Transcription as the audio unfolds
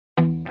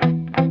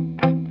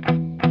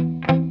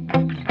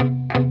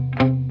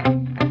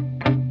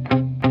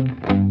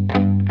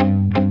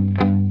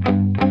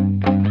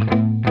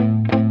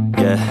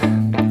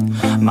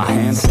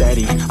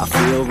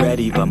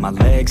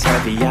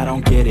heavy, I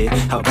don't get it.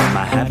 How come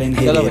I haven't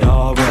hit it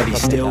already?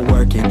 Still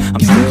working, I'm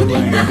still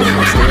learning,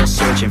 I'm still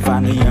searching,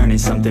 finally earning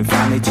something,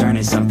 finally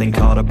turning something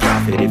called a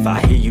profit. If I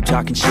hear you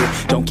talking shit,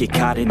 don't get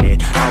caught in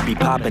it. I'll be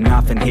popping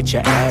off and hit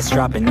your ass,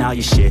 dropping all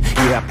your shit.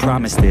 Yeah, I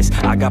promise this,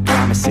 I got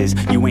promises,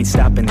 you ain't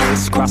stopping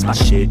this. Cross my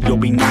shit, you'll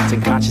be knocked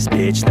unconscious,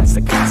 bitch. That's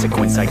the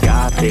consequence, I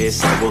got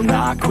this, I will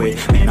not quit.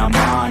 Man, I'm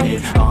on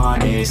it,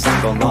 honest,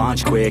 I'm gon'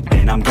 launch quick,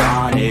 then I'm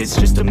gone. It's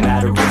just a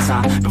matter of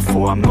time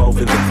before I'm over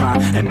the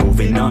climb and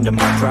moving under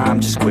my prime.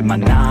 Just quit my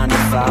 9 to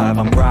 5,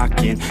 I'm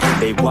rocking,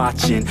 and they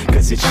watching,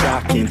 cause it's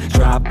shocking.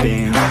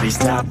 Dropping all these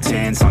top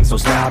 10 songs, so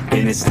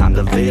stopping. It's time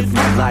to live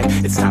my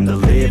life, it's time to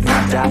live,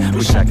 not die.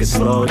 Wish I could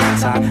slow down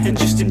time and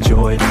just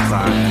enjoy the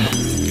climb.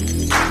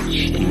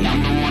 And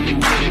I'm the one to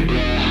get it, bro.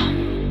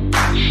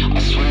 I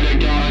swear to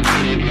God I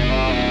get it,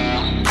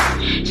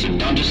 bro. So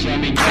don't just let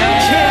me get it.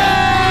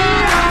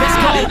 Let's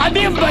go.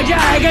 अभी बजा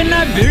आएगा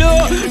ना भिड़ो.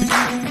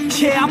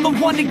 Yeah, I'm the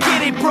one to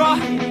get it, bro.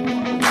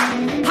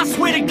 I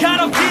swear to God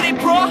I'll get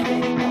it, bro.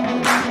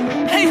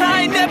 Hey,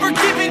 I ain't never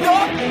giving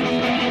up.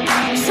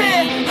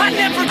 Yeah, I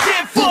never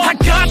give up. I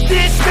got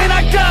this, man,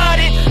 I got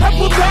it. I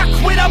will not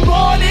quit, I'm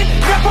on it.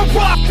 Never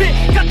rock it.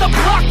 Got the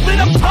block lit,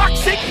 I'm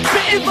toxic.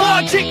 Spitting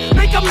logic,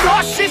 make them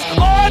nauseous.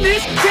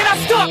 Honest, can I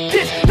stop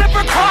this?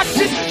 Never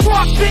cautious,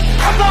 drop it.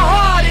 I'm the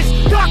hottest.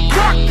 Knock,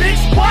 knock,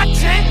 bitch,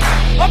 watch it.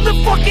 I'm the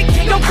fucking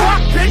king of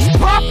rock, bitch.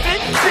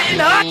 Poppin', spitting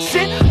hot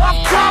shit. I'm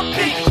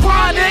topic,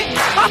 chronic.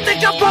 I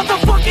think I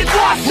motherfucking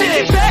lost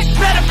it. Back,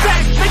 better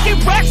facts, making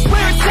racks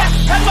where it's at.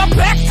 Have my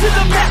back to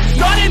the mat,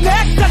 not an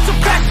act, that's a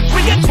fact.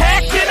 We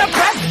attack in a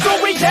back, no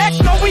react,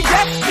 no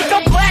react. Think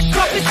I'm black,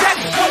 up his neck.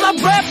 While I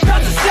rap,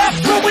 not to step.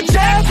 Throwing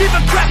jabs, give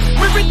a crap.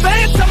 We're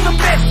advanced, I'm the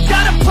man.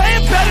 Got a plan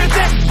better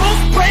than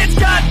most brands.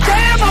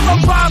 Goddamn, I'm a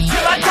rhyme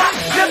till I die.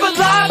 Never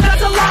lie,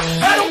 that's a lie.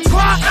 I don't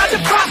try, I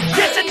defy.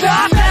 Get to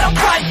die, that I'm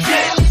right,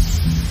 yeah.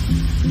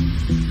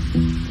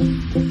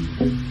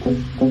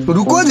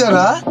 रुको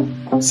जरा,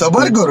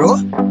 सबर करो.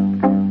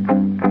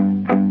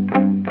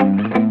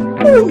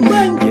 Oh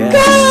my God!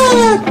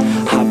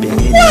 I've been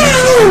in the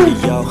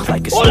studio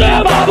like a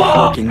student,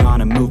 working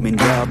on a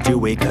movement, yeah, I'll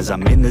do it cause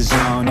I'm in the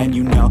zone. And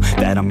you know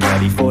that I'm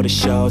ready for the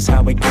shows,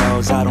 how it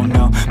goes, I don't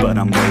know, but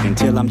I'm waiting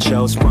till I'm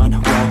chose. Front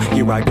row,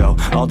 here I go,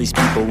 all these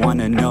people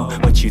wanna know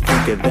what you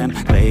think of them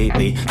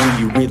lately. Do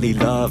you really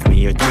love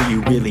me, or do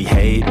you really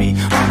hate me?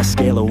 On a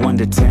scale of 1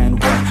 to 10,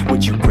 what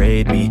would you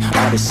grade me?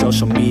 All this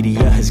social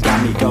media has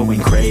got me going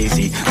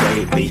crazy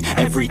lately.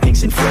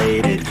 Everything's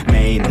inflated,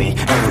 mainly,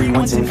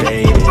 everyone's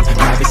invaded.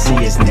 Privacy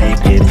is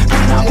naked,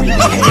 man, I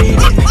really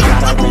hate it.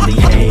 God, I really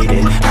hate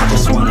it. I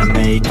just wanna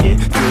make it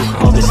through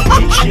all this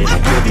fake shit.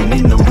 Living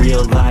in the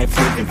real life,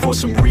 living for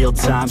some real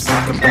times.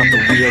 Talk about the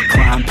real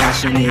climb,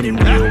 passionate in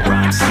real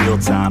rhymes. Steal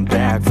time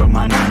back from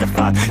my 9 to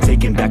 5,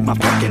 taking back my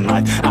fucking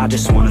life. I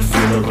just wanna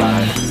feel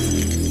alive.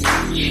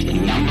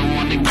 And I'm the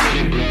one to get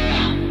it, bro.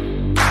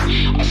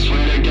 I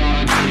swear to God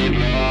I get it,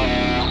 bro.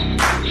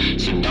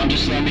 So don't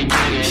just let me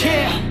get it.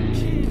 Yeah,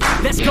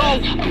 let's go.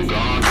 I'm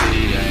gonna get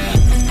it, yeah.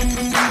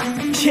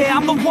 Yeah,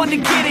 I'm the one to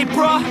get it,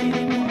 bro.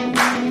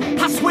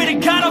 I swear to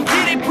God I'll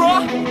get it, bro.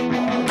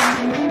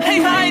 Hey,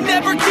 I ain't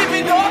never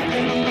giving up.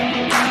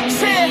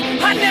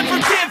 Yeah, I never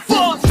give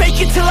up.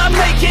 Fake it till I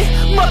make it.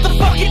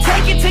 Motherfucking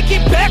take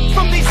it back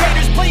from these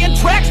haters. Playing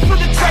tracks for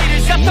the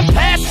traitors. Got the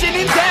passion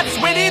in depths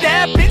when it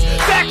happens.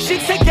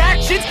 Factions take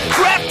actions,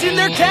 drafting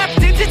their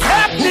captains. It's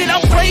happening,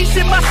 I'm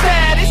raising my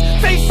status.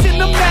 Facing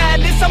the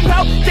madness, I'm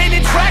out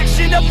gaining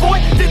traction.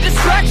 Avoid the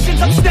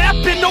distractions, I'm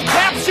snapping, no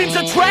captions.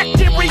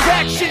 Attracting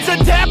reactions,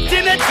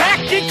 adapting,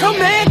 attacking,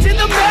 commanding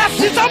the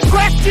masses. I'm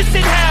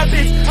practicing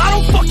habits, I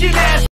don't fucking ask.